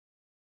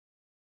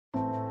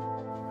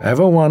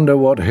Ever wonder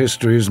what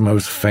history's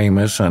most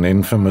famous and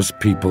infamous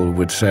people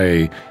would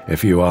say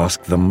if you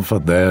asked them for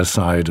their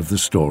side of the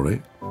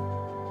story?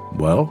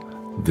 Well,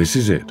 this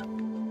is it.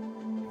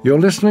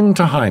 You're listening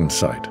to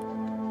Hindsight,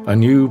 a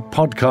new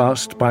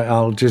podcast by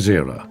Al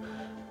Jazeera.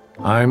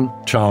 I'm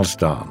Charles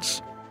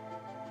Dance.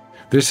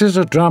 This is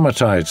a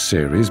dramatized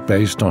series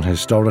based on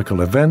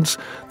historical events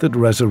that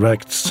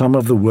resurrects some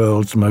of the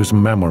world's most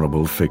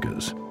memorable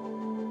figures.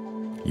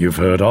 You've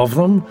heard of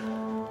them,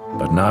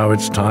 but now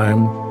it's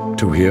time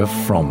to hear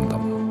from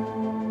them.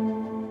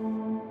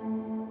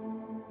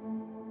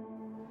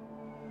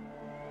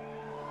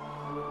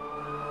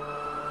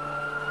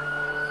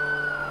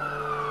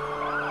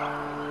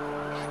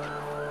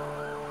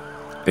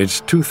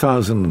 It's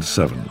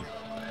 2007.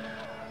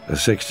 A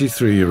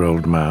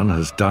 63-year-old man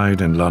has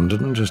died in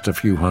London just a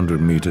few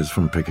hundred meters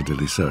from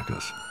Piccadilly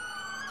Circus.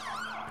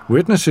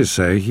 Witnesses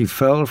say he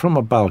fell from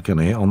a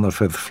balcony on the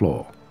 5th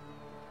floor,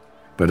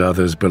 but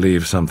others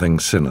believe something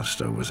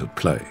sinister was at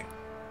play.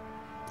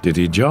 Did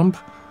he jump,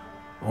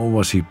 or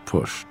was he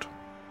pushed?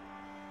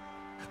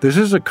 This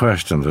is a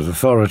question that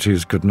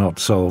authorities could not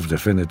solve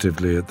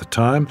definitively at the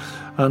time,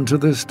 and to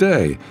this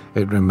day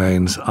it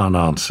remains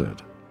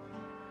unanswered.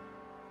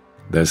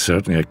 There's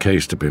certainly a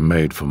case to be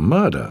made for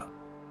murder.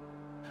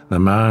 The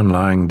man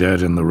lying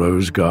dead in the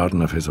rose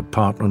garden of his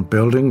apartment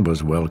building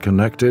was well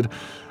connected,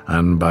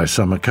 and by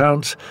some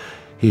accounts,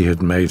 he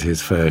had made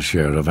his fair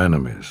share of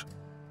enemies.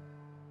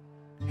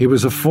 He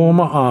was a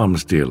former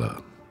arms dealer,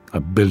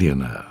 a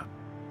billionaire.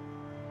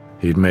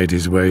 He'd made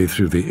his way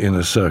through the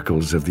inner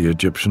circles of the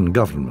Egyptian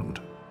government.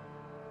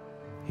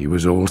 He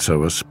was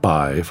also a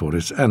spy for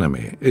its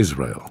enemy,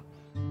 Israel.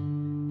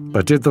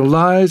 But did the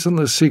lies and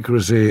the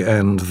secrecy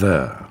end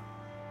there?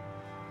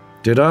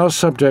 Did our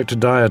subject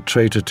die a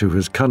traitor to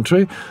his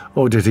country,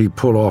 or did he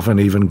pull off an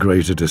even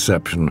greater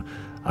deception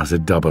as a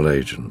double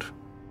agent?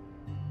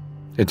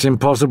 It's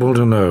impossible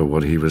to know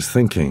what he was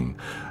thinking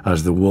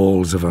as the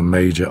walls of a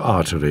major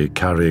artery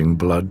carrying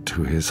blood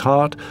to his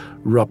heart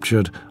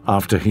ruptured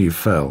after he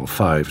fell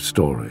 5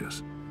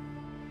 stories.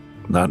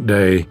 That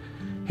day,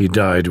 he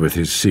died with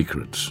his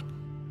secrets.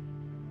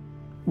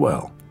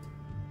 Well,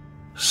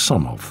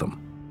 some of them.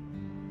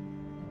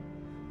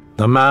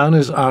 The man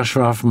is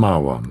Ashraf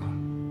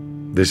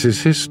Marwan. This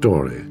is his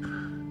story,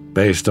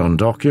 based on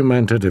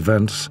documented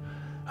events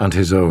and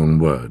his own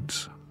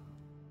words.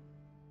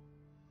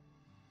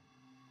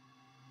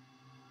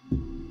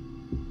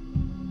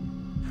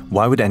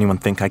 Why would anyone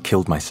think I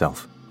killed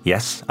myself?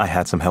 Yes, I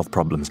had some health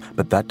problems,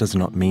 but that does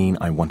not mean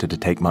I wanted to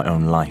take my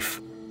own life.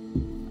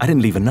 I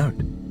didn't leave a note,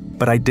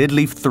 but I did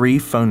leave 3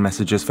 phone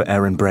messages for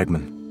Aaron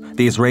Bregman,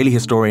 the Israeli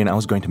historian I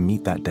was going to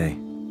meet that day.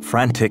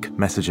 Frantic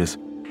messages.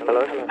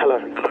 Hello,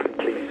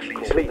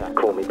 please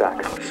call me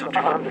back.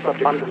 I'm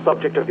the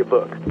subject of your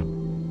book.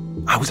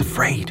 I was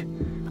afraid.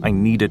 I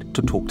needed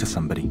to talk to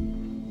somebody.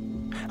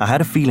 I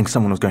had a feeling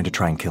someone was going to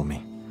try and kill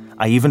me.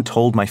 I even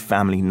told my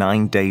family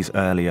 9 days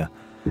earlier.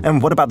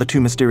 And what about the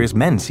 2 mysterious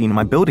men seen in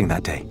my building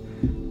that day?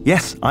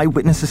 Yes,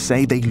 eyewitnesses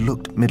say they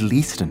looked Middle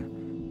Eastern.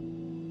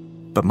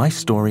 But my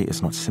story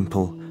is not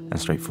simple and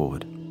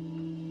straightforward.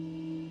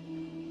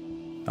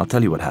 I'll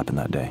tell you what happened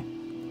that day.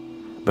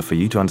 But for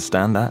you to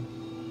understand that,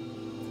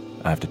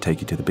 I have to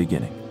take you to the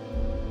beginning.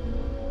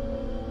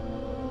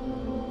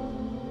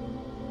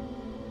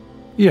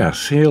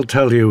 Yes, he'll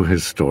tell you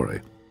his story.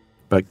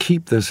 But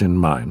keep this in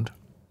mind.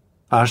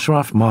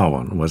 Ashraf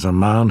Marwan was a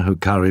man who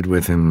carried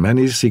with him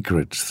many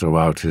secrets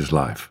throughout his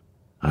life,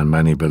 and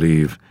many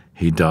believe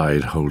he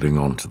died holding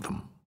on to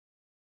them.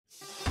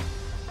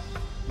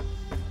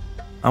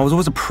 I was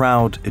always a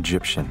proud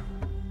Egyptian.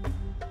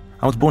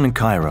 I was born in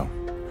Cairo,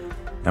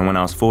 and when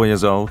I was 4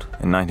 years old,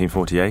 in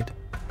 1948,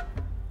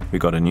 we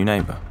got a new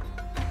neighbor.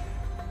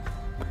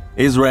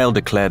 Israel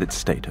declared its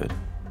statehood,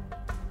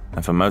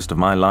 and for most of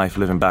my life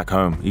living back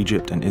home,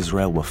 Egypt and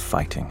Israel were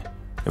fighting.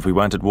 If we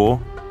weren't at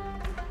war,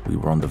 we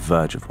were on the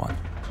verge of one.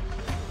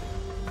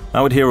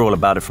 I would hear all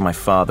about it from my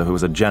father, who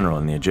was a general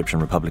in the Egyptian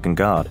Republican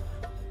Guard.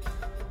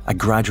 I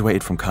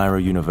graduated from Cairo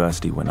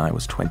University when I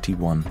was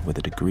 21 with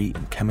a degree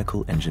in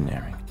chemical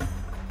engineering.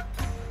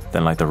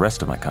 Then, like the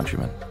rest of my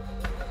countrymen,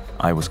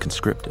 I was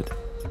conscripted.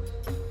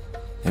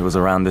 It was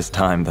around this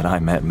time that I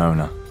met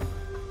Mona.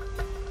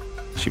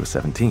 She was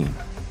 17,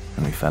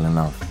 and we fell in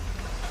love.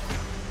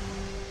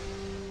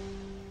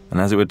 And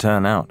as it would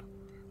turn out,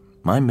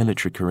 my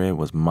military career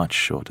was much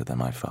shorter than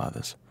my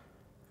father's.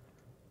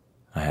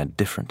 I had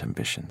different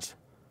ambitions.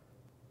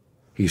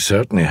 He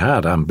certainly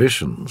had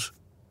ambitions.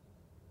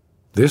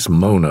 This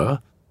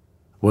Mona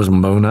was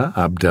Mona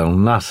Abdel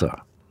Nasser,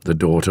 the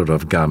daughter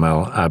of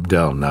Gamal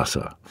Abdel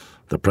Nasser,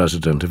 the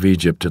president of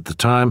Egypt at the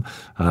time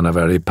and a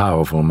very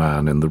powerful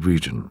man in the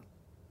region.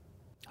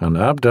 And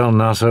Abdel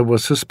Nasser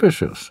was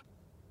suspicious.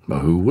 But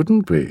who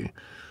wouldn't be?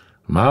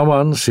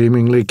 Marwan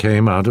seemingly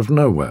came out of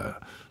nowhere.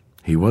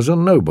 He was a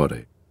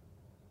nobody.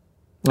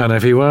 And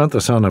if he weren't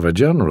the son of a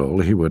general,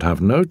 he would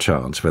have no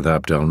chance with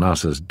Abdel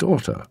Nasser's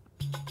daughter.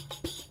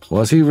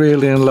 Was he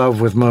really in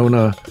love with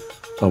Mona,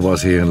 or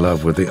was he in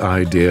love with the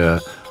idea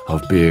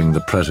of being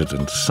the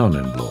president's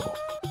son-in-law?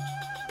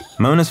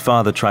 Mona's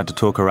father tried to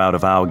talk her out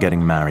of our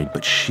getting married,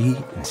 but she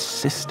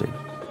insisted.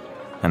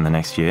 And the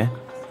next year,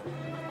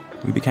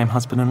 we became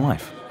husband and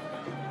wife.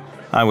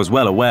 I was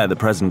well aware the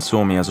president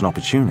saw me as an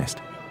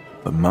opportunist,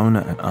 but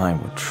Mona and I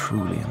were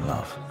truly in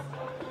love.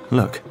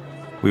 Look,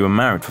 we were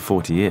married for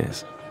 40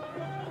 years.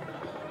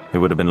 It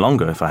would have been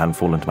longer if I hadn't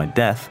fallen to my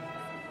death.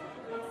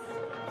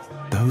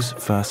 Those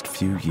first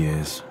few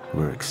years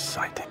were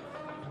exciting.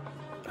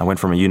 I went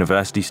from a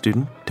university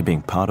student to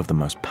being part of the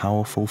most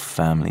powerful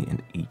family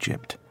in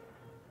Egypt.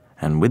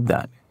 And with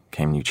that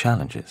came new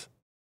challenges.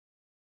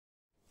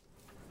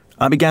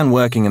 I began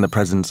working in the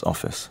president's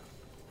office.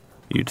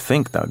 You'd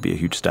think that would be a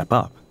huge step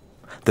up,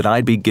 that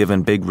I'd be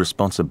given big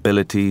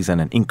responsibilities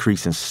and an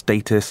increase in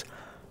status,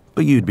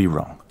 but you'd be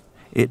wrong.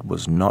 It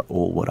was not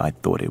all what I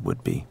thought it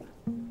would be.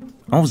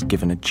 I was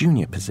given a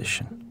junior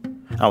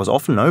position. I was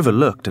often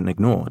overlooked and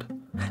ignored,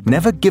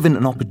 never given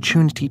an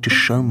opportunity to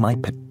show my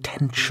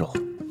potential.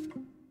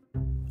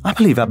 I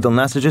believe Abdel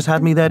Nasser just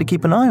had me there to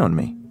keep an eye on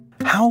me.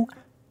 How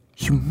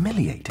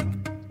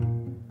humiliating.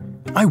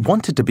 I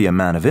wanted to be a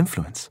man of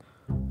influence,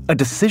 a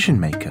decision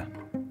maker.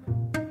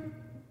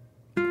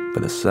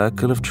 But the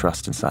circle of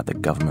trust inside the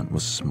government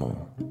was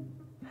small,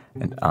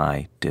 and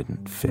I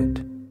didn't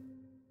fit.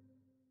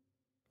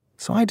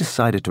 So I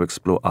decided to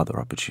explore other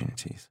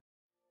opportunities.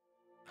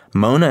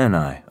 Mona and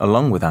I,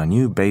 along with our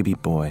new baby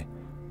boy,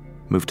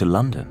 moved to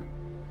London,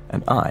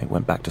 and I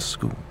went back to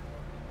school.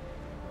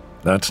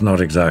 That's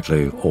not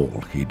exactly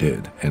all he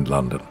did in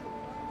London.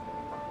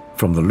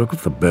 From the look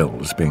of the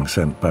bills being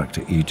sent back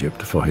to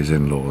Egypt for his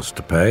in-laws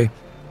to pay,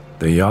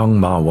 the young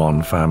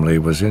Marwan family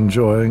was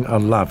enjoying a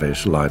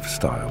lavish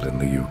lifestyle in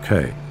the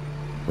UK,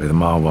 with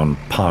Marwan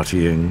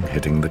partying,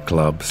 hitting the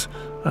clubs,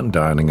 and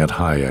dining at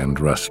high-end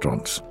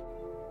restaurants.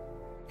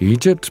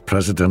 Egypt's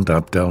President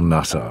Abdel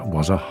Nasser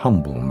was a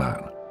humble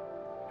man,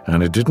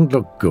 and it didn't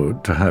look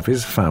good to have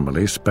his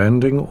family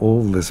spending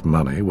all this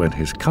money when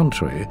his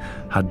country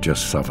had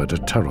just suffered a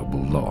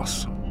terrible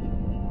loss.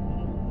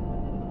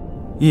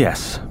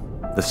 Yes,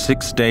 the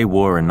Six-Day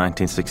War in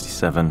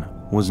 1967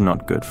 was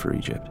not good for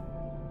Egypt.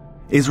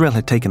 Israel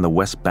had taken the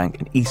West Bank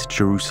and East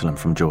Jerusalem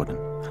from Jordan,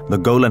 the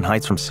Golan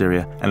Heights from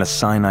Syria, and the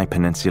Sinai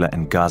Peninsula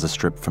and Gaza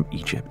Strip from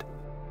Egypt.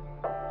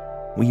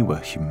 We were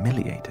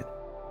humiliated.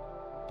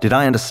 Did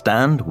I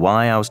understand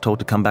why I was told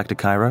to come back to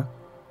Cairo?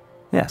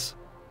 Yes.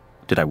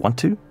 Did I want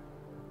to?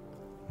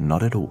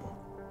 Not at all.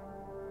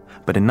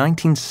 But in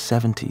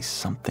 1970,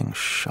 something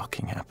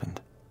shocking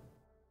happened.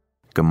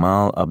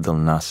 Gamal Abdel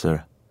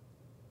Nasser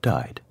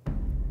died.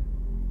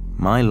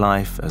 My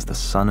life as the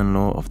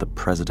son-in-law of the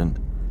president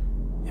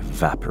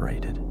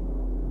evaporated.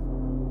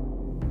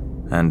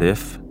 And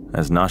if,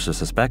 as Nasser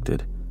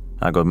suspected,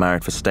 I got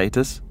married for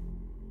status,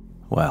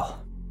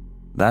 well,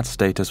 that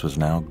status was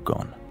now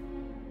gone.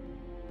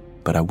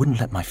 But I wouldn't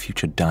let my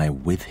future die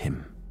with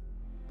him.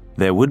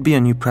 There would be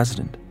a new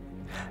president,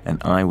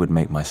 and I would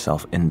make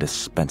myself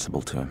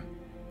indispensable to him.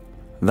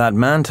 That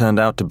man turned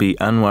out to be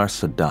Anwar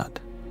Sadat,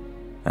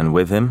 and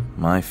with him,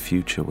 my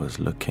future was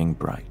looking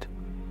bright.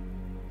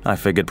 I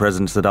figured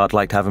President Sadat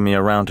liked having me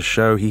around to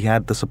show he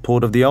had the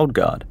support of the old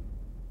guard.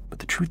 But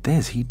the truth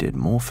is, he did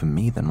more for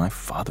me than my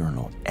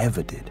father-in-law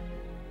ever did.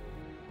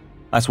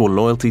 I swore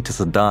loyalty to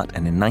Sadat,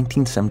 and in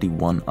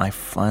 1971, I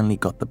finally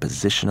got the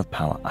position of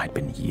power I'd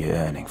been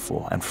yearning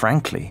for, and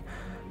frankly,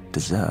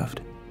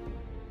 deserved.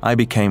 I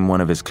became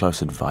one of his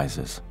close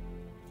advisors.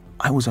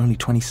 I was only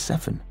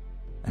 27,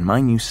 and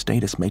my new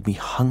status made me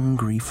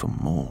hungry for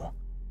more.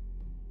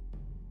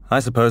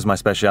 I suppose my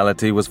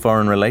specialty was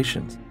foreign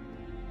relations.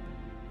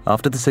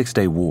 After the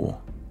Six-Day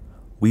War,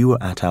 we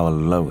were at our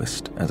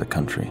lowest as a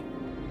country.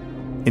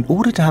 In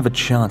order to have a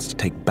chance to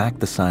take back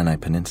the Sinai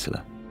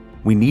Peninsula,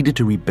 we needed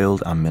to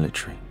rebuild our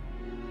military.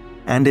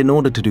 And in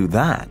order to do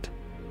that,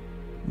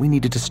 we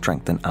needed to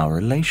strengthen our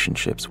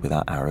relationships with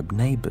our Arab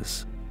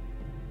neighbors.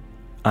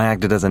 I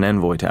acted as an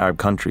envoy to Arab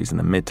countries in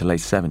the mid to late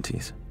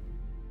 70s.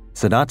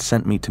 Sadat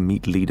sent me to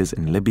meet leaders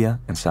in Libya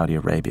and Saudi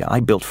Arabia.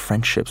 I built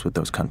friendships with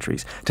those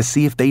countries to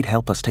see if they'd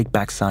help us take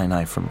back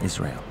Sinai from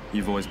Israel.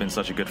 You've always been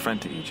such a good friend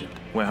to Egypt.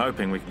 We're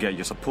hoping we can get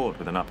your support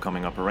with an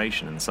upcoming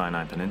operation in the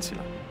Sinai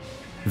Peninsula.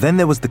 Then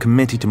there was the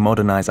Committee to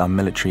Modernize Our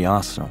Military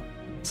Arsenal.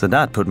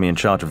 Sadat put me in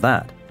charge of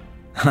that,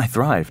 and I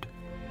thrived.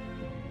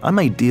 I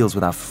made deals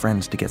with our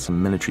friends to get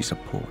some military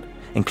support,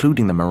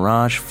 including the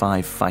Mirage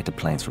 5 fighter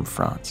planes from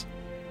France.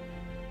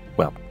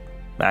 Well,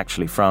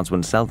 actually, France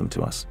wouldn't sell them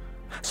to us,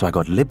 so I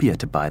got Libya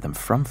to buy them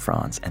from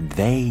France, and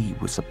they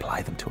would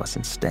supply them to us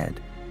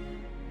instead.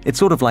 It's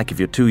sort of like if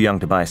you're too young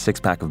to buy a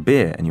six-pack of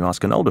beer and you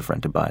ask an older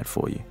friend to buy it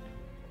for you,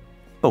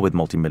 but with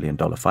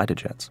multi-million-dollar fighter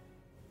jets.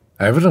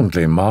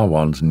 Evidently,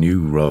 Marwan's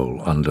new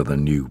role under the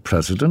new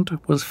president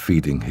was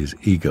feeding his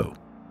ego.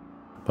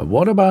 But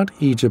what about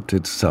Egypt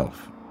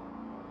itself?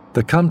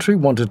 The country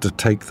wanted to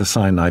take the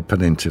Sinai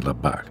Peninsula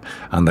back,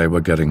 and they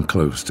were getting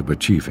close to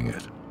achieving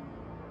it.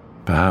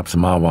 Perhaps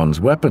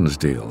Marwan's weapons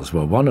deals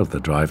were one of the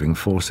driving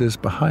forces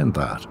behind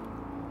that.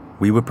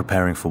 We were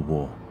preparing for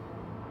war,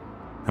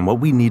 and what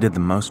we needed the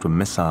most were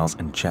missiles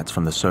and jets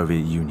from the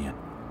Soviet Union.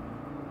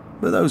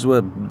 But those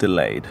were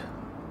delayed.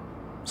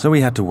 So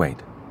we had to wait.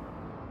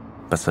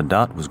 But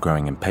Sadat was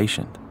growing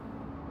impatient.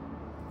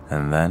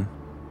 And then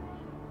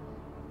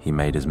he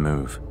made his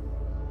move.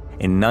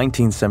 In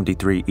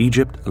 1973,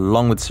 Egypt,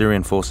 along with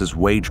Syrian forces,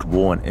 waged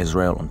war on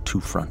Israel on two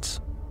fronts.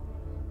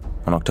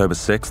 On October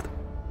 6th,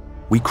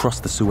 we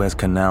crossed the Suez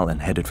Canal and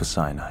headed for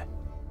Sinai.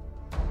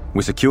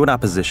 We secured our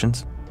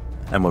positions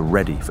and were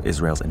ready for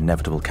Israel's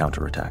inevitable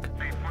counterattack.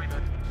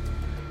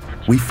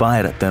 We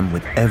fired at them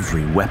with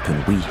every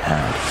weapon we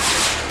had.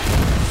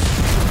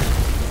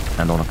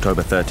 And on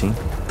October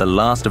 13th, the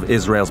last of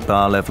Israel's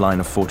Bar-Lev line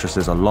of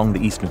fortresses along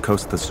the eastern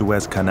coast of the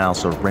Suez Canal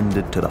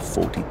surrendered to the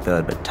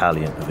 43rd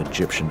Battalion of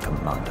Egyptian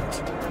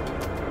commandos.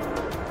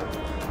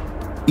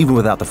 Even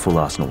without the full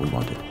arsenal we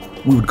wanted,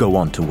 we would go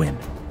on to win.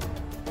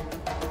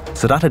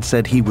 Sadat had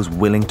said he was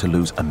willing to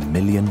lose 1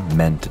 million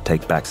men to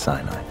take back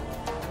Sinai.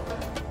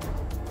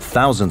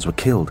 Thousands were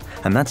killed,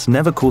 and that's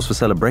never cause for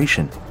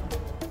celebration.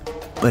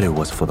 But it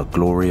was for the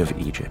glory of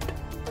Egypt.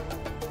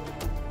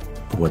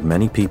 What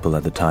many people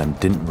at the time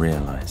didn't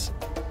realize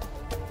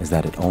is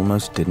that it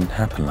almost didn't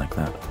happen like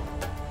that.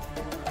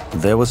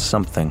 There was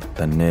something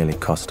that nearly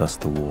cost us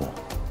the war.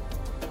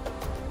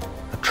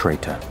 A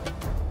traitor.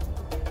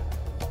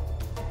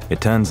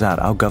 It turns out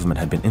our government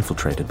had been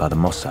infiltrated by the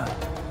Mossad,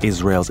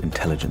 Israel's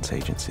intelligence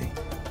agency.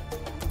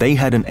 They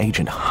had an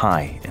agent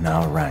high in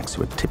our ranks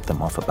who had tipped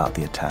them off about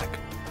the attack.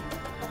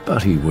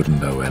 But he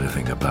wouldn't know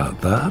anything about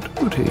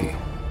that, would he?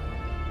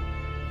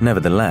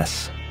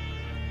 Nevertheless,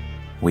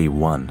 we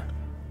won.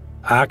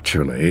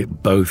 Actually,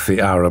 both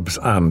the Arabs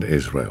and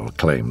Israel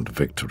claimed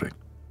victory.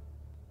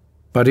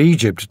 But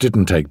Egypt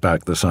didn't take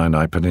back the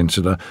Sinai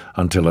Peninsula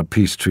until a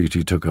peace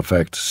treaty took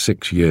effect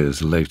 6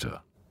 years later.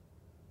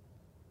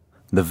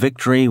 The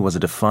victory was a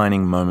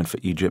defining moment for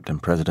Egypt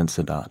and President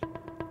Sadat.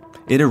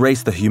 It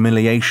erased the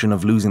humiliation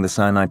of losing the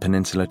Sinai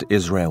Peninsula to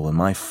Israel when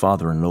my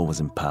father-in-law was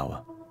in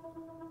power.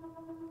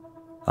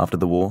 After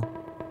the war,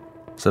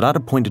 Sadat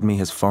appointed me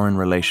his foreign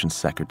relations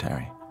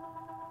secretary.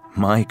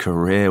 My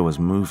career was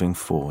moving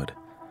forward.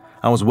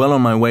 I was well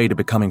on my way to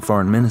becoming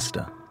foreign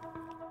minister.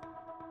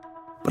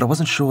 But I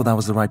wasn't sure that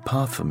was the right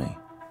path for me.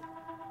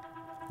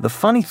 The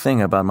funny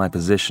thing about my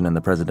position in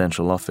the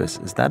presidential office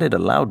is that it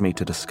allowed me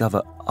to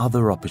discover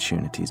other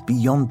opportunities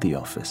beyond the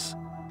office.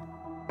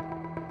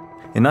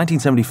 In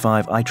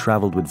 1975, I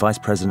traveled with Vice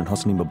President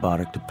Hosni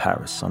Mubarak to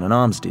Paris on an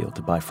arms deal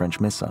to buy French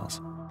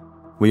missiles.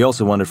 We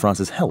also wanted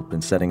France's help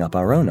in setting up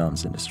our own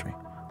arms industry.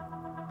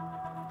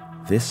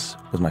 This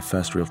was my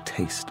first real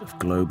taste of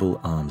global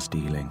arms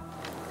dealing.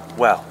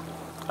 Well,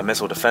 a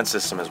missile defense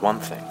system is one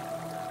thing,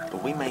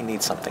 but we may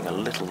need something a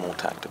little more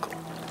tactical.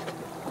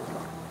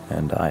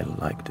 And I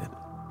liked it.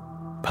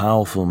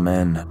 Powerful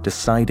men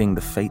deciding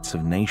the fates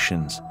of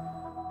nations.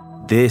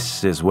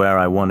 This is where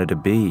I wanted to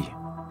be.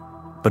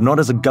 But not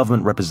as a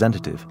government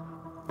representative.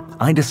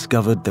 I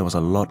discovered there was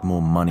a lot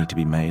more money to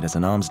be made as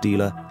an arms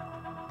dealer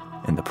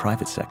in the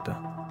private sector.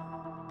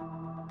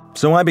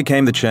 So I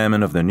became the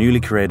chairman of the newly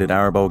created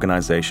Arab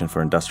Organization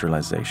for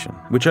Industrialization,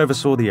 which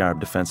oversaw the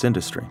Arab defense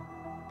industry.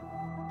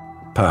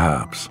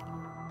 Perhaps.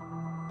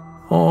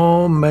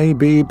 Or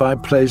maybe by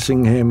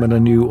placing him in a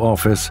new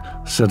office,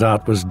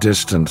 Sadat was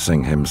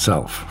distancing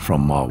himself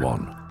from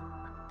Marwan.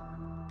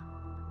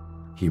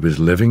 He was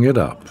living it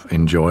up,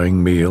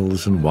 enjoying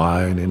meals and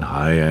wine in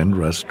high-end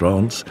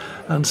restaurants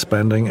and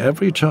spending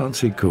every chance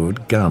he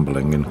could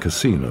gambling in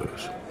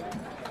casinos.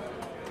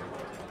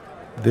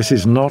 This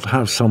is not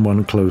how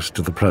someone close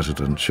to the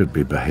president should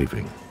be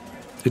behaving.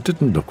 It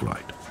didn't look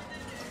right.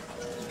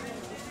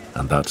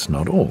 And that's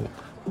not all.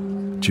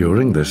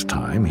 During this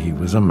time, he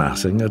was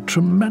amassing a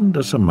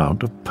tremendous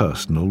amount of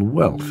personal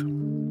wealth.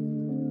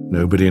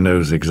 Nobody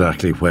knows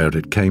exactly where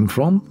it came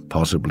from,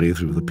 possibly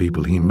through the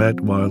people he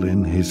met while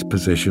in his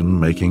position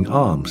making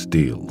arms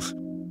deals.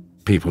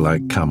 People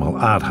like Kamal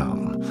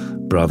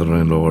Adham,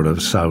 brother-in-law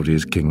of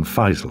Saudi's King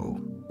Faisal.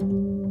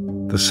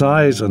 The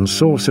size and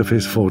source of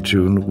his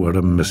fortune were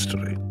a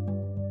mystery.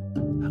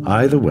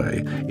 Either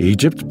way,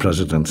 Egypt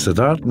President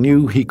Sadat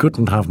knew he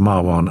couldn't have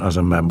Marwan as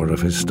a member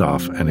of his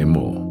staff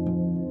anymore.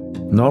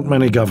 Not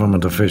many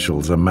government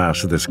officials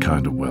amass this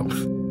kind of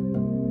wealth.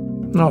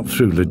 Not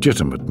through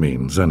legitimate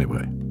means,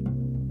 anyway.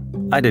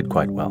 I did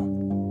quite well.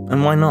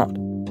 And why not?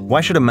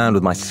 Why should a man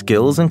with my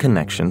skills and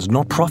connections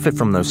not profit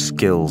from those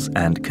skills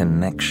and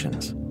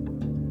connections?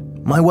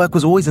 My work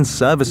was always in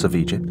service of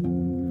Egypt.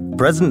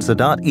 President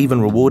Sadat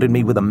even rewarded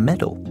me with a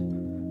medal.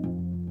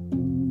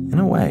 In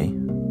a way,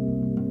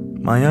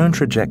 my own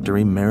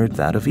trajectory mirrored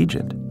that of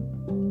Egypt.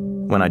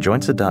 When I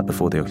joined Sadat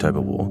before the October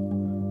War,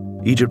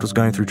 Egypt was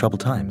going through troubled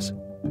times.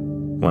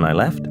 When I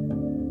left,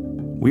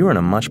 we were in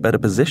a much better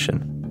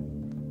position.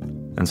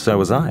 And so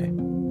was I.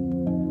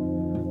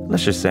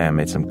 Let's just say I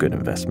made some good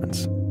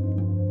investments.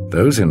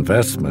 Those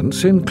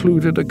investments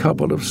included a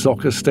couple of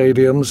soccer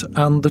stadiums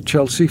and the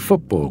Chelsea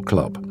Football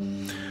Club,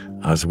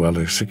 as well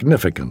as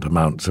significant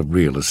amounts of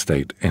real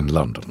estate in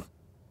London.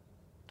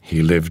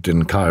 He lived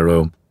in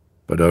Cairo,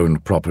 but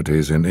owned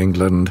properties in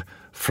England,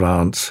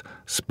 France,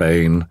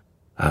 Spain,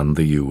 and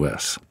the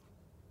US.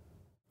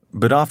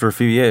 But after a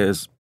few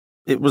years,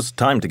 it was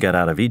time to get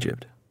out of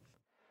Egypt.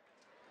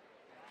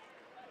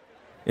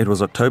 It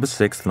was October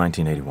 6th,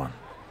 1981.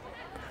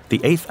 The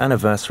 8th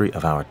anniversary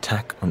of our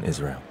attack on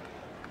Israel.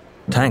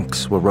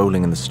 Tanks were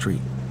rolling in the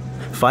street,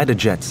 fighter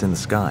jets in the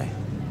sky.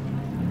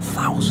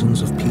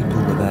 Thousands of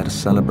people were there to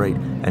celebrate,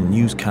 and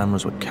news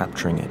cameras were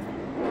capturing it.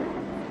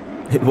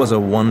 It was a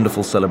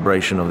wonderful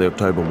celebration of the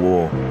October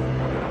War,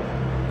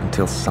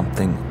 until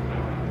something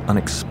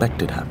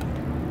unexpected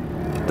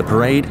happened. The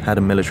parade had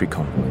a military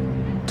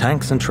convoy,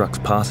 tanks and trucks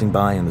passing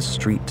by in the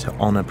street to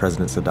honor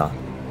President Sadat.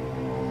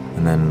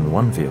 And then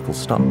one vehicle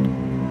stopped.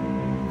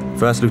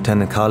 First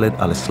Lieutenant Khalid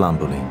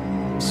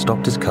al-Islambuli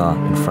stopped his car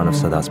in front of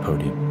Sadat's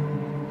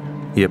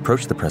podium. He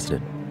approached the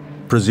president,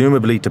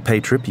 presumably to pay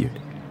tribute.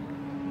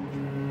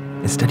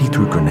 Instead, he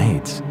threw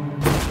grenades.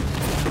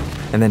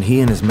 And then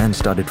he and his men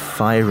started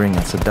firing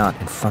at Sadat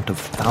in front of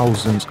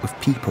thousands of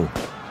people.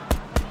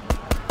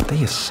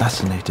 They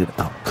assassinated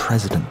our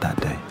president that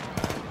day.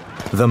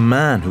 The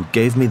man who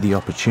gave me the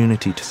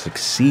opportunity to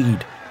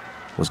succeed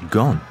was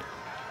gone.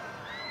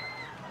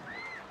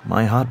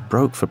 My heart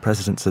broke for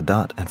President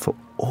Sadat and for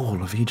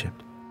all of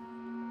Egypt.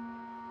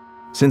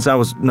 Since I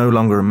was no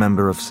longer a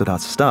member of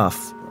Sadat's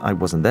staff, I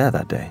wasn't there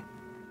that day.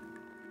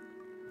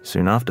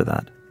 Soon after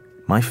that,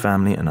 my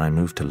family and I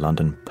moved to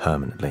London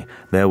permanently.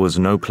 There was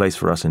no place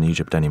for us in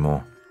Egypt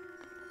anymore.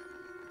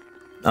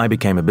 I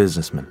became a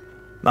businessman.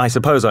 I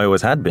suppose I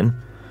always had been,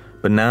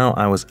 but now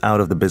I was out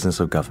of the business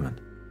of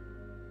government.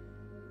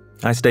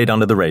 I stayed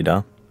under the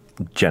radar,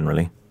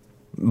 generally,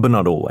 but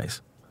not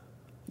always.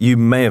 You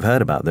may have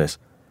heard about this.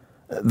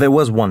 There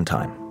was one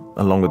time,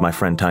 along with my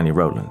friend Tanya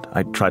Rowland,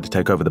 I tried to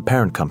take over the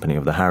parent company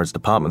of the Harrods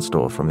department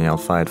store from the Al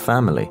Fayed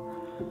family.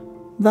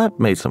 That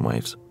made some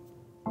waves.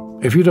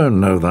 If you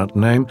don't know that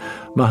name,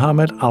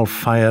 Mohammed Al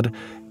Fayed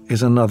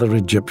is another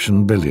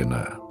Egyptian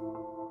billionaire.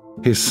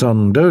 His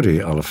son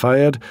Dodi Al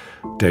Fayed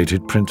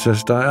dated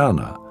Princess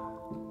Diana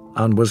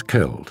and was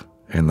killed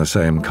in the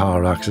same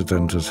car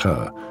accident as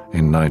her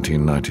in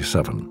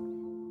 1997.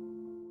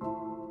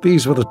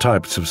 These were the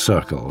types of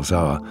circles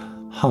our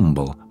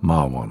humble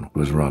Marwan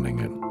was running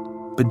in.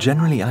 But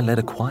generally I led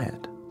a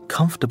quiet,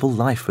 comfortable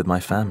life with my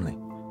family.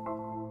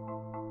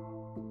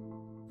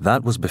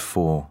 That was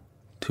before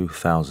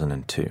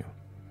 2002.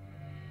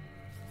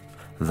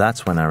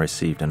 That's when I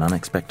received an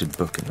unexpected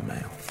book in the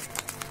mail.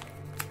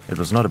 It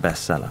was not a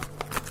bestseller.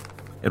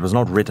 It was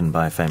not written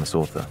by a famous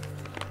author.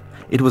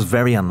 It was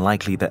very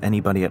unlikely that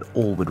anybody at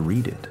all would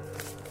read it.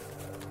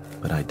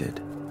 But I did,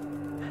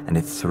 and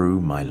it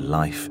threw my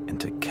life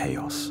into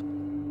chaos.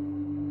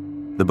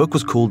 The book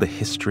was called The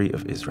History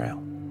of Israel.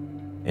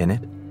 In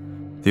it,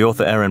 the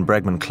author Aaron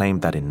Bregman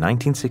claimed that in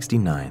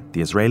 1969,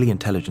 the Israeli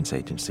intelligence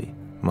agency,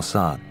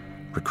 Mossad,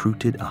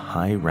 recruited a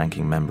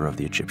high-ranking member of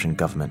the Egyptian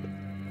government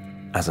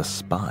as a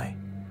spy.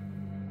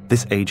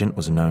 This agent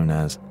was known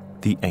as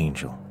the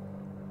Angel.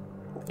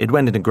 It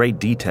went into great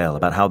detail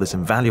about how this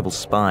invaluable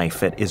spy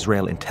fed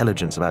Israel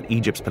intelligence about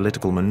Egypt's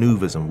political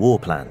maneuvers and war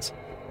plans.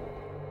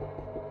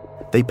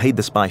 They paid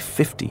the spy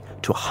 $50,000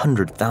 to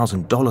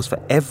 $100,000 for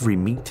every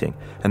meeting,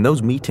 and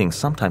those meetings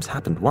sometimes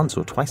happened once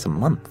or twice a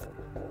month.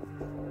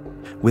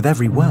 With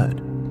every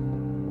word,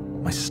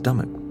 my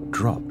stomach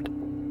dropped.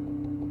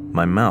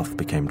 My mouth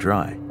became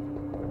dry.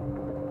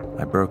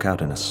 I broke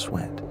out in a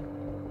sweat.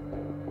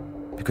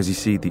 Because you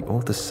see, the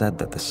author said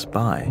that the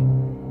spy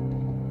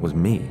was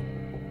me.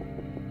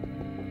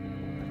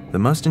 The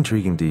most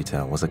intriguing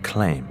detail was a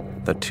claim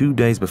that 2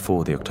 days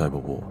before the October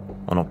War,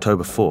 on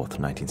October 4th,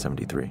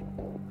 1973,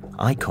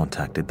 I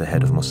contacted the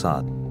head of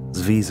Mossad,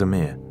 Zvi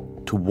Zamir,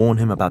 to warn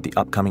him about the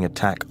upcoming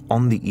attack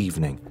on the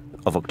evening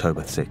of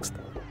October 6th.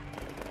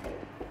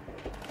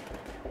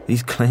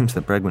 These claims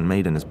that Bregman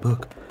made in his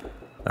book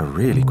are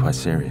really quite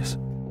serious.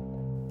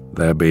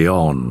 They're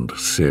beyond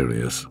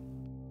serious.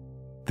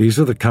 These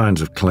are the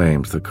kinds of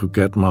claims that could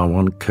get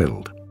Marwan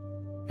killed.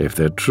 If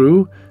they're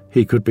true,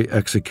 he could be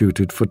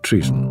executed for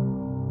treason,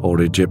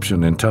 or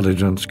Egyptian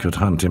intelligence could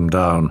hunt him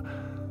down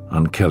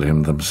and kill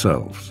him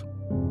themselves.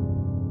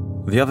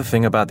 The other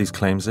thing about these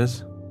claims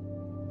is,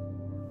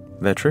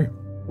 they're true.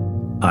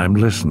 I'm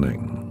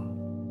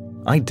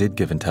listening. I did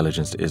give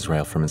intelligence to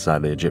Israel from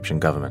inside the Egyptian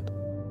government.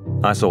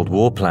 I sold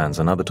war plans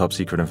and other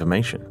top-secret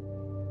information.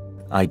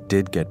 I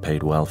did get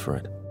paid well for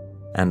it,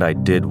 and I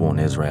did warn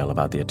Israel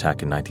about the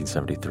attack in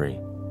 1973.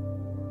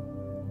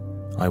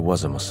 I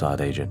was a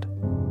Mossad agent.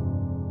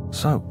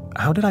 So,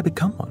 how did I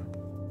become one?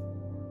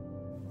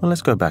 Well,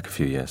 let's go back a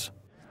few years.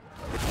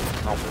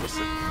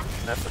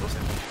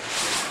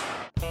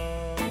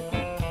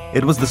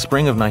 It was the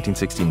spring of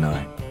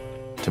 1969.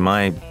 To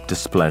my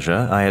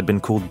displeasure, I had been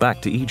called back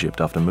to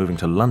Egypt after moving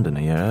to London a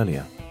year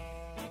earlier.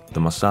 The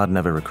Mossad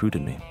never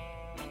recruited me.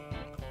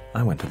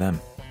 I went to them.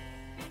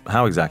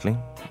 How exactly?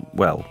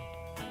 Well,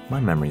 my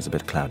memory's a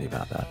bit cloudy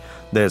about that.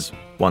 There's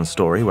one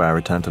story where I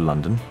returned to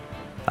London.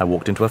 I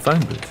walked into a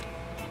phone booth.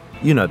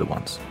 You know the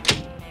ones.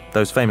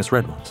 Those famous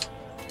red ones.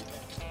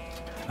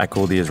 I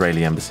called the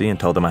Israeli embassy and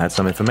told them I had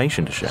some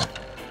information to share.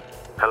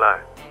 Hello,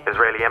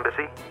 Israeli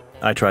Embassy?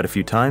 I tried a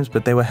few times,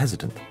 but they were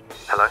hesitant.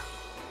 Hello?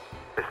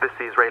 Is this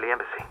the Israeli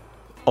Embassy?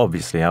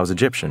 Obviously, I was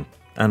Egyptian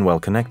and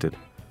well-connected.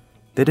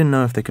 They didn't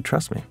know if they could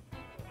trust me.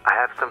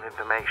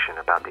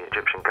 about the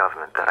Egyptian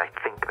government that I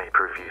think may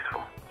prove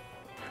useful.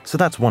 So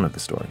that's one of the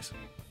stories.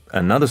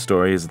 Another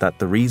story is that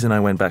the reason I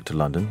went back to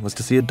London was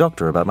to see a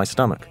doctor about my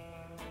stomach.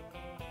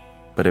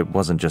 But it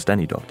wasn't just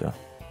any doctor.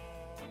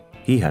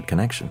 He had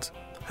connections.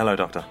 Hello,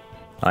 Doctor.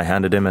 I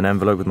handed him an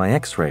envelope with my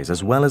x-rays,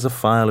 as well as a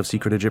file of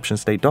secret Egyptian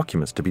state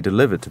documents to be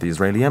delivered to the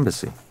Israeli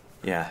embassy.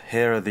 Yeah,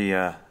 here are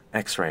the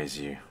x-rays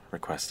you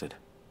requested.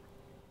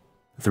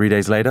 3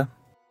 days later,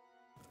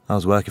 I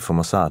was working for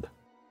Mossad.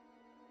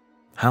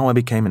 How I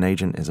became an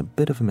agent is a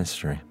bit of a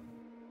mystery.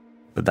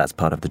 But that's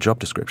part of the job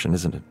description,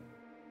 isn't it?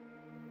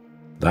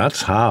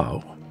 That's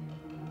how.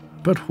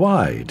 But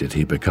why did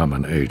he become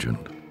an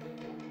agent?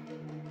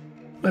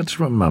 Let's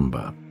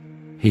remember,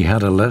 he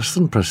had a less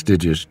than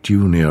prestigious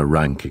junior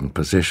ranking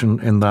position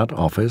in that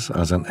office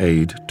as an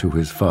aide to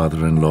his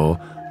father-in-law,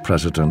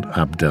 President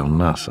Abdel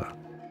Nasser.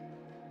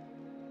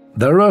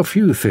 There are a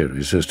few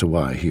theories as to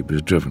why he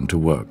was driven to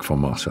work for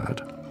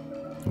Mossad.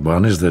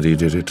 One is that he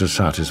did it to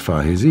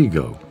satisfy his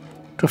ego,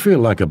 to feel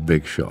like a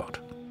big shot.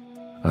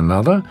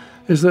 Another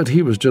is that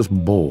he was just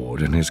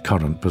bored in his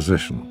current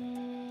position.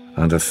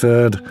 And a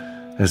third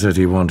is that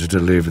he wanted to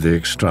live the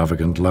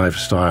extravagant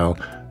lifestyle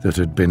that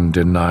had been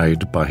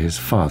denied by his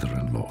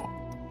father-in-law.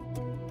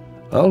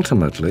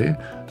 Ultimately,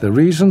 the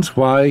reasons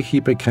why he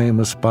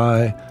became a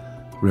spy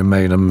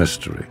remain a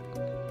mystery.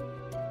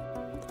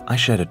 I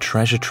shared a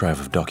treasure trove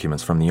of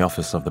documents from the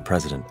office of the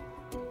president.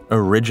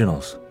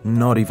 Originals,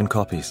 not even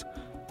copies.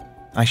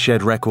 I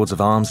shared records of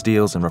arms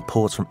deals and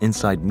reports from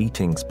inside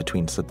meetings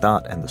between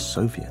Sadat and the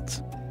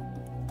Soviets.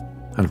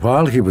 And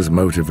while he was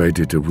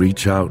motivated to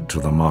reach out to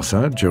the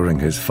Mossad during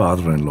his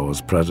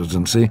father-in-law's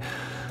presidency,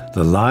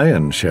 the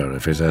lion's share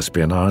of his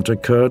espionage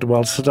occurred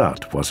while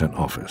Sadat was in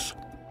office.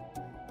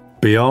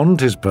 Beyond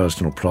his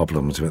personal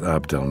problems with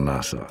Abdel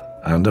Nasser,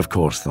 and of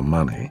course the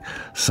money,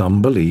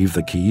 some believe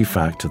the key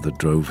factor that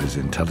drove his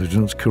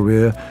intelligence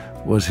career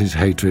was his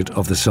hatred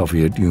of the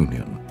Soviet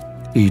Union,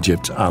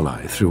 Egypt's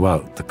ally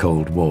throughout the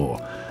Cold War,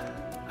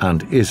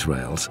 and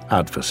Israel's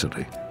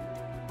adversary.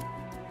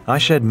 I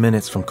shared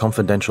minutes from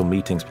confidential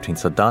meetings between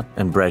Sadat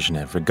and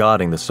Brezhnev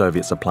regarding the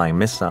Soviets supplying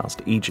missiles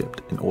to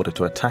Egypt in order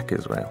to attack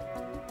Israel.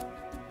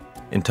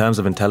 In terms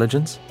of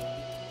intelligence,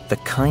 the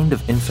kind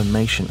of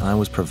information I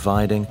was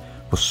providing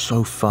was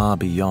so far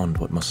beyond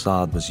what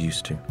Mossad was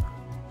used to.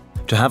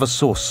 To have a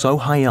source so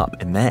high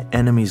up in their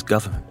enemy's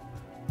government,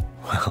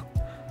 well,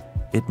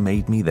 it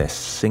made me their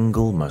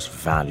single most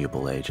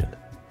valuable agent.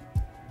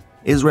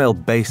 Israel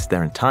based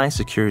their entire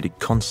security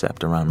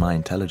concept around my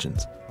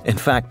intelligence. In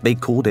fact, they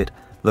called it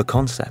the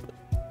concept.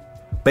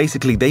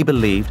 Basically, they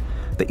believed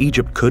that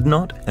Egypt could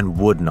not and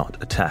would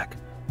not attack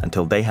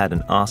until they had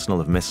an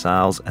arsenal of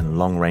missiles and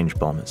long-range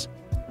bombers,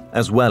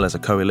 as well as a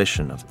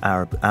coalition of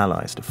Arab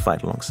allies to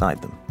fight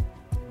alongside them.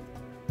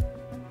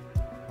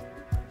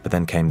 But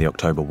then came the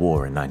October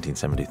War in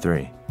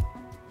 1973.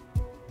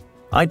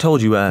 I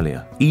told you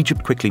earlier,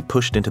 Egypt quickly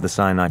pushed into the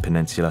Sinai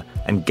Peninsula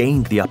and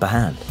gained the upper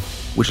hand,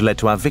 which led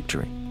to our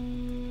victory.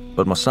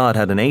 But Mossad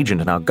had an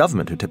agent in our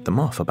government who tipped them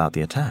off about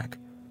the attack.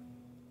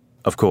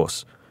 Of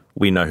course,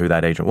 we know who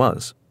that agent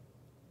was.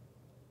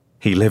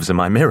 He lives in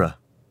my mirror.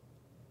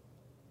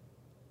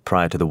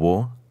 Prior to the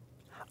war,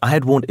 I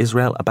had warned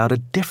Israel about a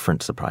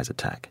different surprise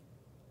attack.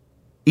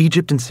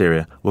 Egypt and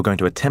Syria were going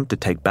to attempt to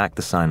take back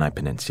the Sinai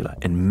Peninsula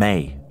in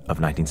May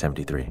of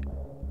 1973.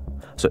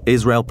 So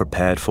Israel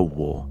prepared for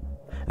war,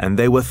 and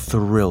they were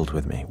thrilled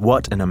with me.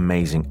 What an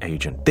amazing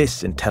agent.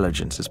 This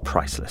intelligence is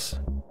priceless.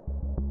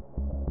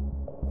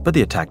 But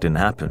the attack didn't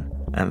happen,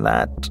 and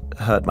that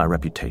hurt my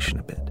reputation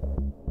a bit.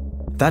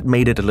 That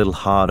made it a little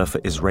harder for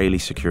Israeli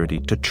security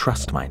to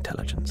trust my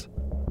intelligence.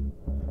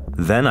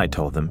 Then I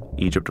told them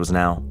Egypt was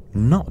now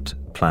not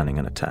planning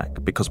an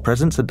attack because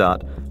President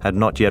Sadat had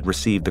not yet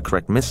received the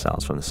correct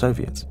missiles from the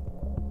Soviets.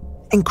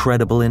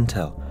 Incredible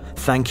intel.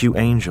 Thank you,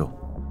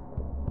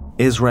 Angel.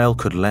 Israel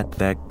could let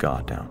their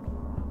guard down.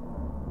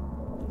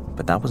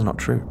 But that was not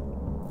true.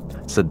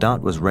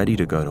 Sadat was ready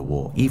to go to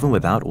war, even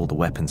without all the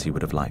weapons he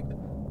would have liked.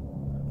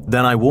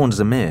 Then I warned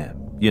Zamir,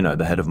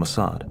 the head of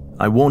Mossad.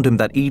 I warned him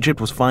that Egypt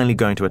was finally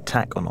going to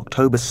attack on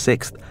October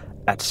 6th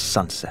at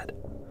sunset.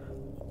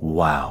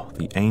 Wow,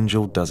 the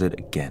angel does it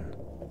again.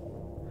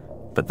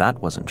 But that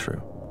wasn't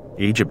true.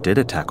 Egypt did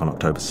attack on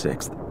October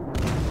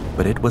 6th,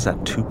 but it was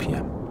at 2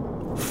 p.m.,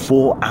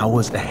 4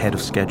 hours ahead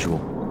of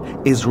schedule.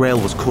 Israel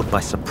was caught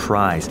by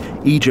surprise.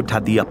 Egypt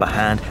had the upper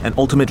hand, and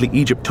ultimately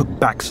Egypt took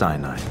back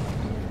Sinai.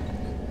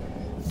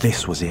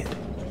 This was it.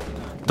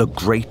 The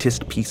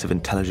greatest piece of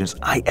intelligence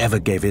I ever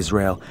gave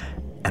Israel.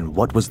 And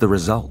what was the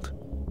result?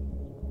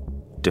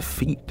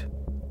 Defeat.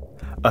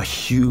 A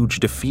huge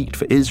defeat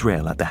for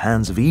Israel at the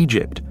hands of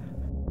Egypt.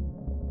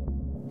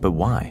 But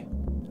why?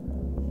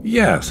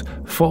 Yes,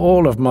 for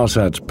all of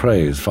Mossad's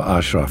praise for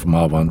Ashraf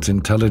Marwan's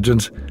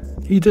intelligence,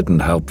 he didn't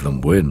help them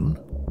win.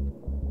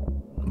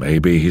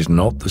 Maybe he's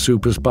not the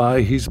super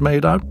spy he's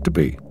made out to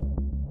be.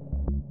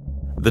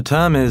 The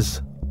term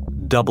is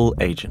double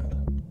agent.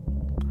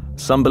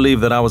 Some believe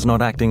that I was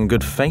not acting in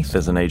good faith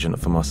as an agent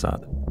for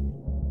Mossad.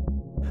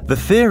 The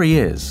theory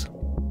is,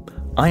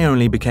 I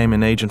only became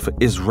an agent for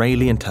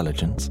Israeli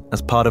intelligence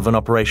as part of an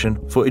operation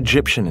for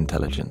Egyptian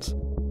intelligence.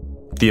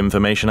 The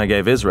information I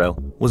gave Israel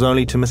was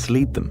only to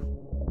mislead them.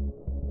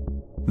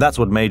 That's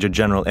what Major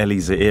General Eli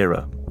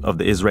Ze'ira of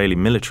the Israeli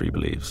military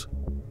believes.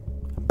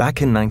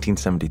 Back in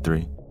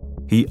 1973,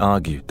 he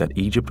argued that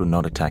Egypt would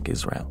not attack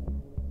Israel.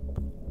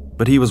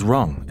 But he was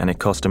wrong, and it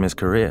cost him his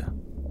career.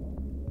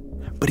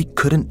 But he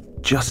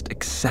couldn't just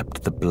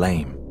accept the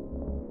blame.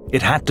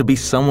 It had to be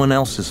someone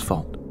else's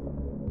fault.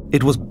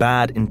 It was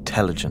bad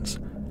intelligence.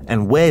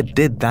 And where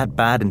did that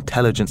bad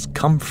intelligence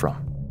come from?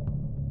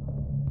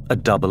 A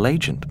double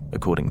agent,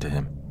 according to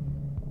him.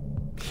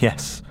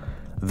 Yes,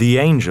 the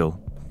angel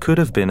could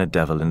have been a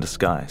devil in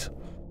disguise.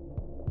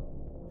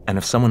 And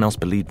if someone else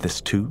believed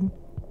this too,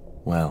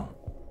 well,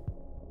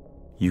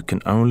 you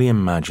can only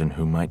imagine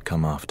who might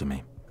come after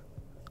me.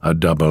 A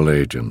double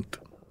agent.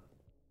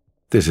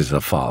 This is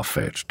a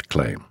far-fetched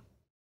claim,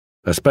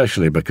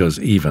 especially because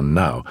even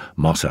now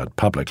Mossad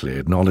publicly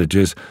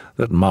acknowledges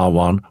that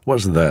Marwan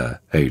was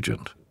their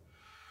agent.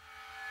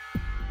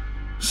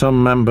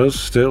 Some members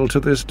still to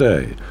this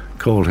day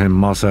call him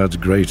Mossad's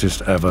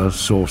greatest ever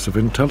source of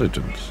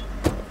intelligence.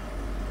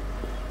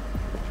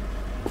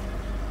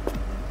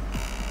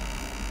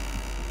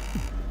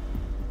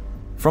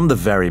 From the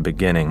very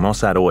beginning,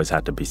 Mossad always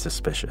had to be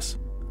suspicious,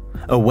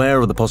 aware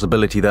of the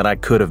possibility that I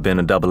could have been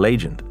a double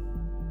agent.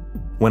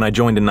 When I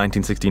joined in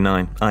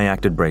 1969, I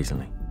acted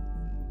brazenly.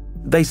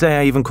 They say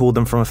I even called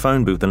them from a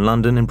phone booth in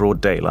London in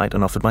broad daylight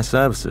and offered my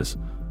services.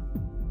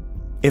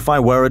 If I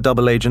were a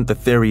double agent, the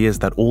theory is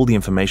that all the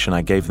information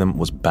I gave them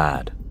was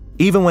bad.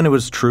 Even when it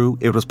was true,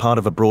 it was part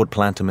of a broad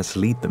plan to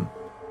mislead them,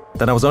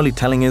 that I was only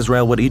telling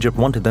Israel what Egypt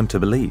wanted them to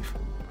believe.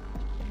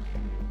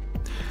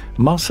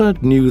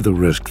 Mossad knew the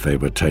risk they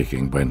were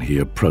taking when he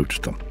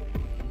approached them.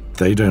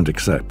 They don't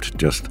accept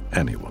just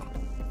anyone.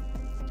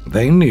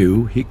 They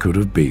knew he could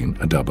have been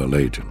a double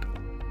agent.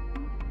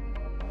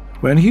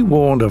 When he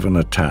warned of an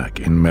attack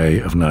in May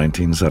of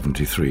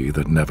 1973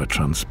 that never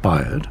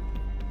transpired,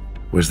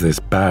 was this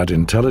bad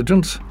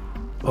intelligence,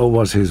 or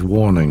was his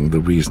warning the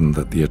reason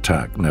that the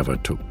attack never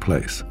took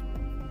place?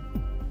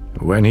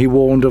 When he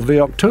warned of the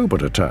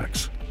October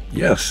attacks,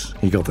 yes,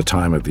 he got the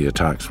time of the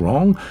attacks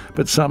wrong,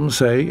 but some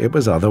say it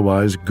was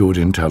otherwise good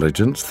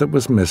intelligence that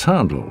was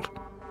mishandled.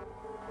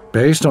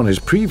 Based on his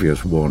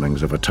previous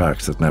warnings of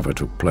attacks that never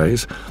took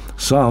place,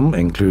 some,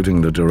 including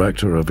the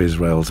director of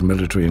Israel's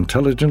military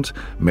intelligence,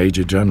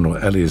 Major General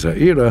Eli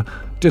Ze'ira,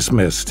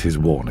 dismissed his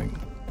warning.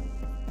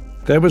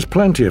 There was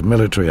plenty of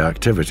military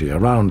activity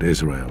around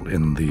Israel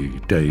in the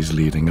days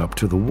leading up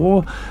to the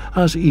war,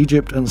 as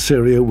Egypt and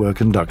Syria were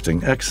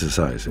conducting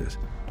exercises,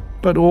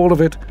 but all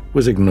of it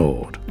was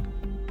ignored.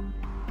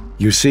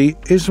 You see,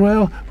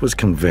 Israel was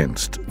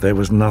convinced there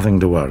was nothing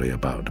to worry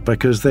about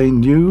because they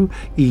knew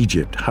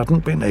Egypt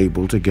hadn't been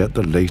able to get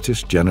the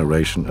latest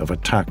generation of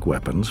attack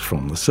weapons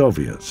from the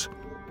Soviets.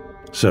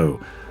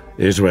 So,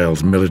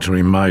 Israel's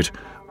military might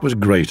was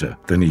greater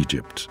than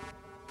Egypt's.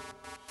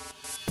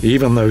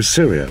 Even though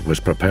Syria was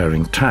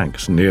preparing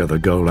tanks near the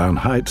Golan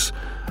Heights,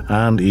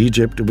 and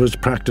Egypt was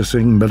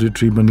practicing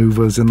military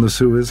maneuvers in the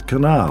Suez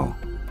Canal.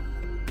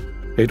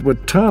 It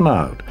would turn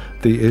out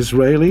the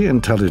Israeli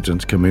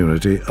intelligence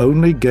community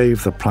only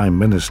gave the Prime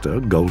Minister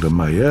Golda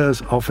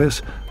Meir's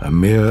office a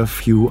mere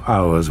few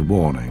hours'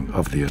 warning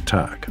of the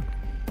attack.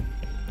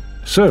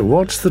 So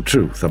what's the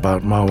truth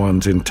about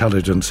Marwan's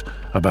intelligence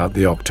about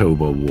the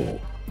October War?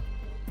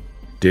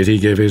 Did he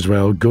give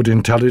Israel good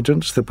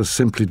intelligence that was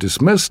simply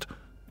dismissed?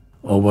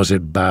 Or was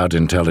it bad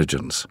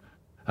intelligence?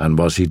 And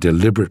was he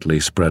deliberately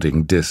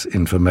spreading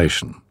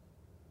disinformation?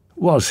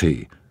 Was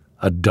he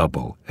a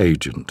double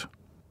agent?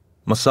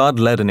 Mossad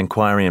led an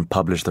inquiry and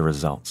published the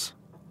results.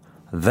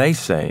 They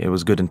say it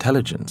was good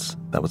intelligence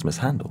that was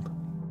mishandled.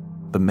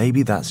 But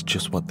maybe that's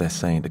just what they're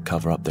saying to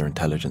cover up their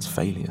intelligence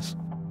failures.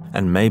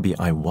 And maybe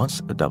I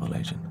was a double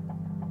agent.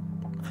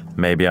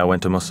 Maybe I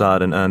went to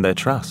Mossad and earned their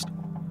trust.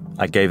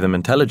 I gave them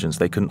intelligence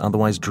they couldn't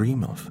otherwise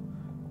dream of.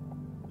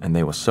 And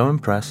they were so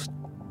impressed,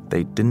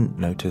 they didn't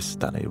notice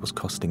that it was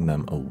costing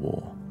them a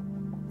war.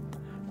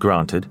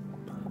 Granted,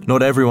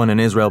 not everyone in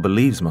Israel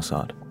believes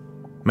Mossad.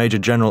 Major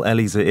General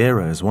Eli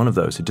Ze'ira is one of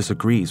those who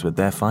disagrees with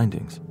their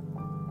findings.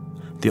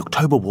 The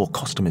October War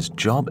cost him his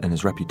job and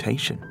his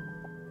reputation.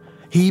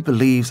 He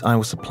believes I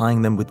was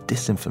supplying them with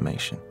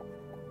disinformation.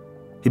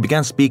 He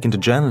began speaking to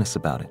journalists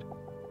about it,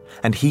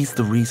 and he's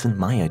the reason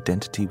my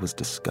identity was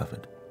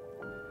discovered.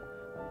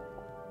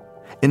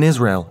 In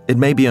Israel, it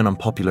may be an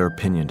unpopular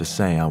opinion to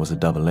say I was a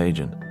double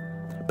agent,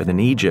 but in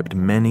Egypt,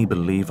 many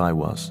believe I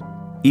was.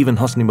 Even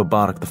Hosni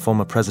Mubarak, the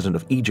former president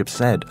of Egypt,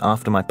 said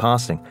after my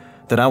passing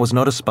that I was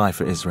not a spy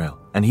for Israel,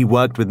 and he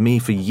worked with me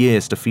for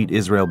years to feed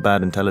Israel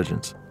bad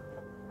intelligence.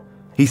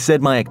 He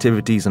said my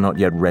activities are not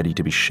yet ready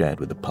to be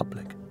shared with the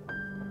public.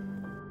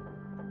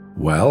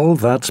 Well,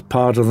 that's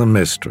part of the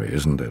mystery,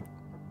 isn't it?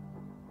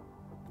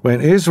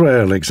 When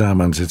Israel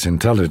examines its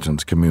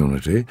intelligence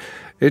community,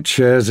 it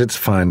shares its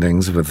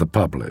findings with the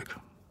public.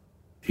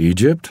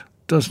 Egypt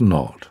does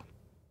not.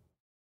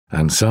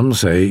 And some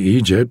say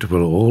Egypt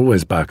will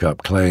always back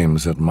up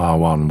claims that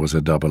Marwan was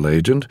a double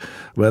agent,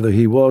 whether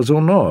he was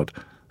or not,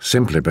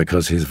 simply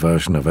because his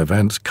version of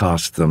events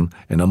casts them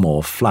in a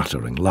more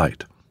flattering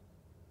light.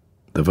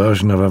 The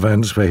version of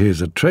events where he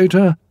is a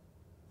traitor,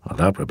 well,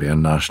 that would be a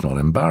national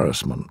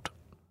embarrassment.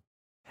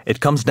 It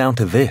comes down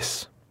to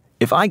this.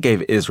 If I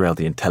gave Israel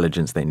the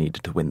intelligence they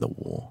needed to win the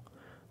war,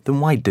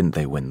 then why didn't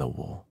they win the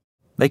war?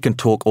 They can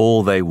talk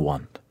all they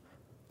want.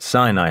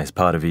 Sinai is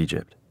part of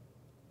Egypt.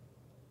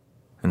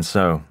 And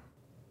so,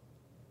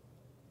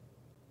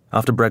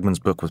 after Bregman's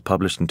book was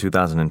published in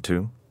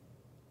 2002,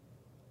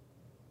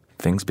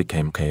 things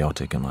became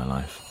chaotic in my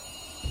life.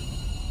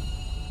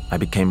 I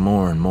became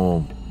more and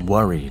more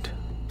worried,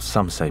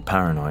 some say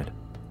paranoid.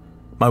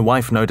 My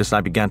wife noticed I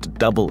began to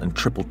double and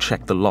triple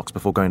check the locks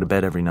before going to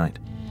bed every night.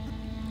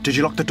 Did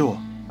you lock the door?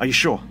 Are you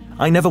sure?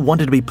 I never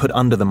wanted to be put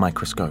under the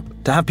microscope,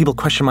 to have people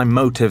question my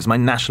motives, my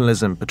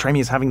nationalism, portray me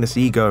as having this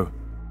ego.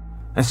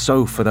 And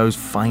so, for those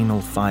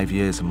final 5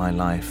 years of my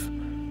life,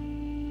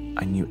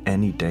 I knew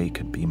any day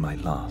could be my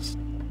last.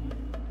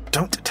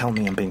 Don't tell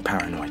me I'm being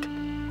paranoid.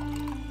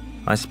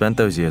 I spent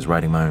those years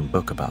writing my own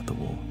book about the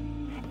war.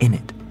 In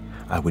it,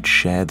 I would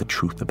share the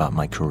truth about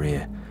my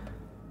career.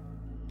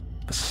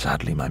 But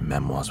sadly, my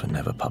memoirs were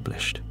never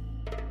published.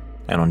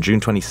 And on June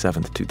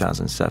 27th,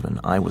 2007,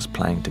 I was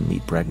planning to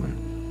meet Bregman.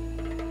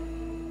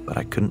 But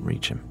I couldn't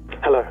reach him.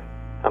 Hello,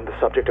 I'm the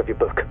subject of your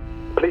book.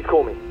 Please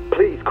call me.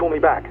 Please call me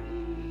back.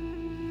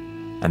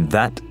 And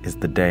that is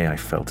the day I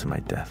fell to my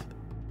death.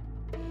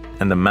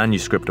 And the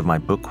manuscript of my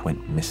book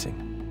went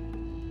missing.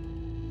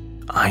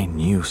 I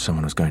knew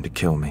someone was going to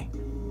kill me.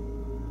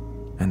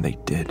 And they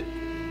did.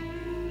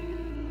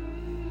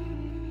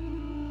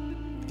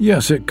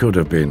 Yes, it could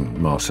have been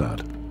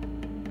Mossad.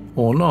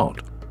 Or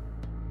not.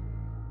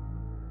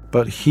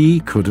 But he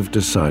could have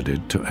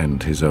decided to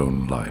end his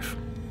own life.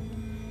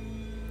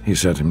 He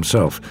said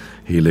himself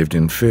he lived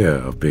in fear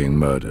of being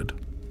murdered.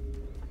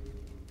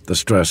 The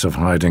stress of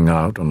hiding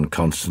out and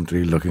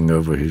constantly looking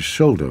over his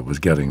shoulder was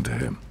getting to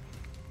him.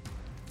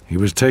 He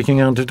was taking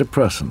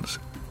antidepressants.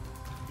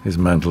 His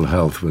mental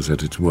health was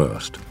at its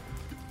worst.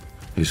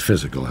 His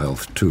physical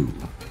health, too.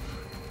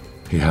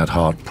 He had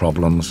heart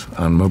problems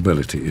and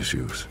mobility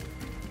issues.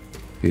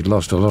 He'd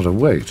lost a lot of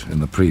weight in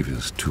the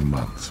previous 2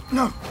 months.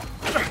 No!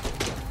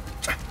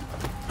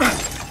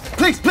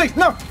 Please,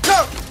 no!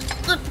 No!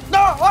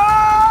 No!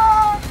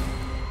 Ah!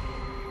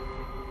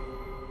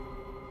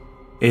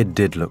 It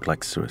did look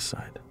like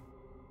suicide.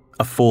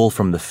 A fall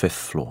from the 5th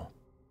floor.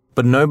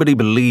 But nobody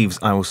believes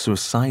I was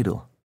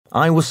suicidal.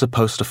 I was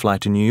supposed to fly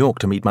to New York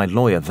to meet my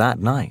lawyer that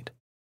night.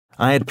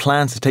 I had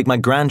plans to take my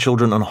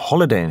grandchildren on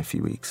holiday in a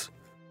few weeks.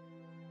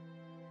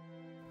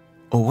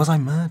 Or was I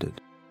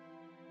murdered?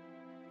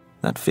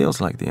 That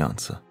feels like the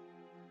answer.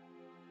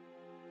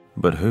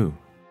 But who?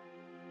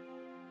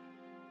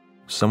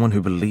 Someone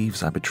who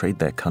believes I betrayed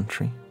their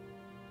country?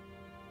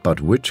 But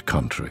which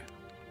country?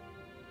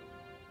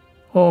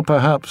 Or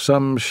perhaps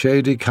some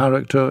shady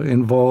character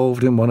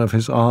involved in one of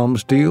his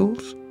arms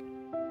deals?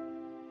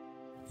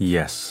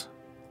 Yes.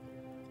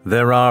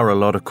 There are a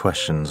lot of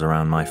questions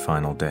around my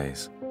final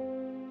days.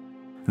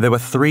 There were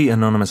 3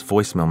 anonymous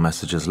voicemail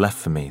messages left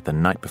for me the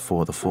night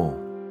before the fall.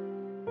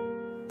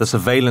 The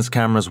surveillance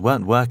cameras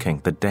weren't working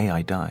the day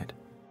I died.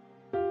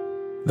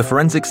 The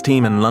forensics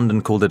team in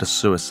London called it a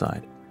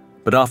suicide,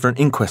 but after an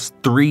inquest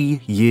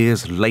 3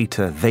 years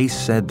later, they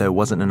said there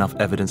wasn't enough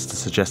evidence to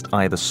suggest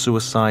either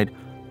suicide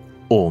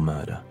or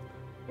murder.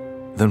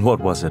 Then what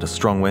was it, a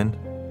strong wind?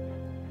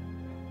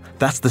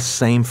 That's the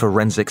same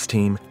forensics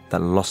team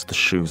that lost the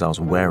shoes I was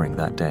wearing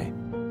that day.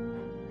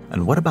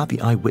 And what about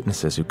the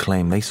eyewitnesses who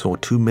claim they saw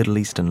 2 Middle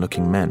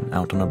Eastern-looking men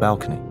out on a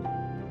balcony?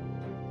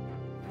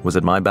 Was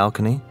it my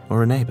balcony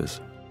or a neighbor's?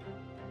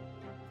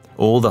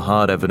 All the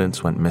hard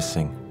evidence went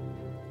missing,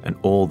 and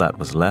all that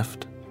was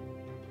left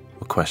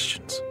were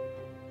questions.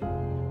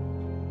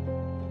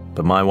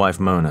 But my wife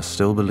Mona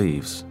still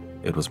believes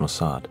it was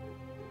Mossad.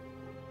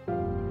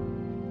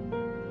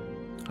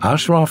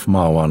 Ashraf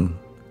Marwan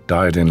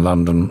died in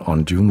London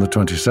on June the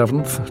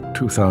 27th,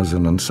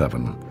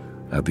 2007,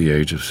 at the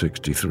age of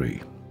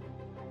 63.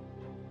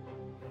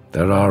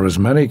 There are as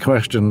many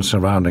questions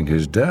surrounding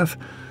his death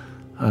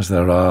as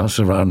there are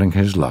surrounding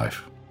his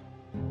life.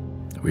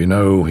 We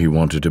know he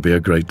wanted to be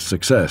a great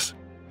success,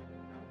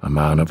 a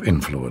man of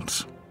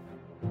influence,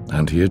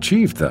 and he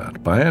achieved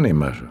that by any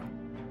measure.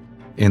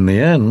 In the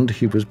end,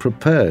 he was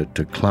prepared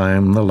to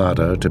climb the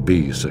ladder to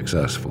be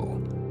successful,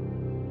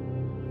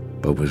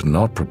 but was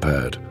not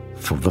prepared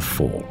for the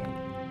fall.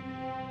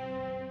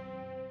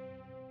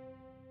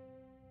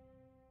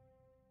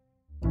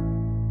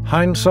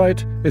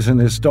 Hindsight is an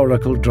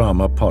historical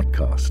drama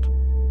podcast.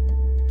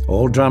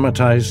 All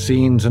dramatized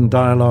scenes and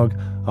dialogue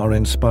are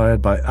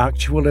inspired by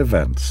actual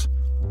events,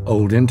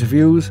 old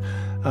interviews,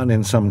 and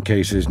in some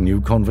cases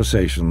new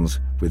conversations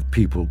with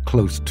people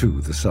close to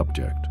the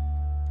subject.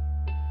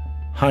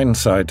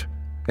 Hindsight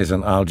is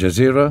an Al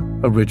Jazeera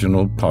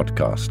original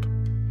podcast,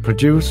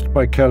 produced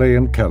by Kelly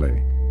and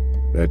Kelly.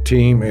 Their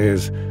team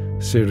is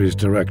series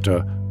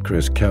director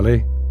Chris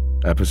Kelly,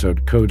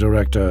 Episode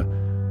co-director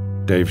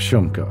Dave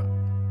Shumka.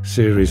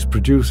 Series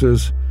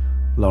producers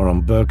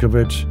Lauren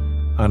Berkovich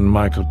and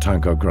Michael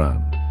Tanko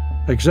Gran.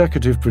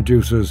 Executive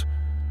producers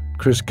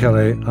Chris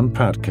Kelly and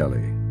Pat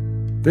Kelly.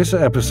 This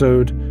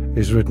episode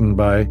is written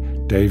by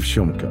Dave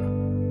Shumka.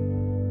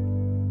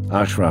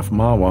 Ashraf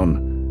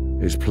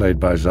Marwan is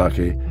played by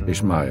Zaki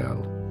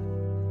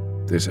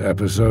Ismail. This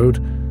episode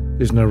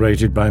is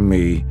narrated by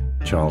me,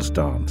 Charles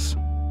Dance.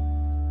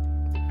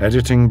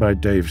 Editing by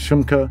Dave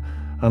Shumka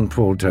and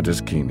Paul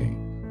Tedeschini.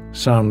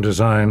 Sound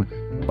design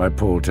by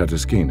Paul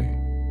Tedeschini.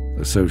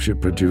 Associate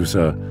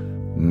producer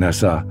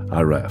Nessa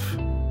Aref.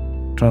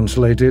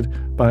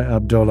 Translated by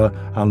Abdullah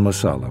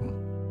Al-Musallam.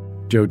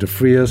 Joe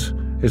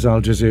DeFrias is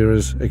Al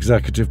Jazeera's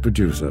executive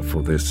producer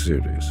for this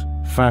series.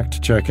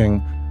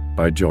 Fact-checking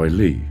by Joy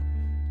Lee.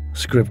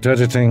 Script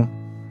editing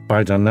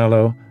by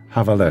Danilo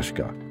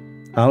Havaleshka.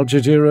 Al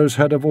Jazeera's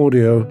head of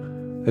audio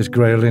is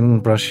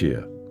Graelyn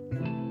Brashear.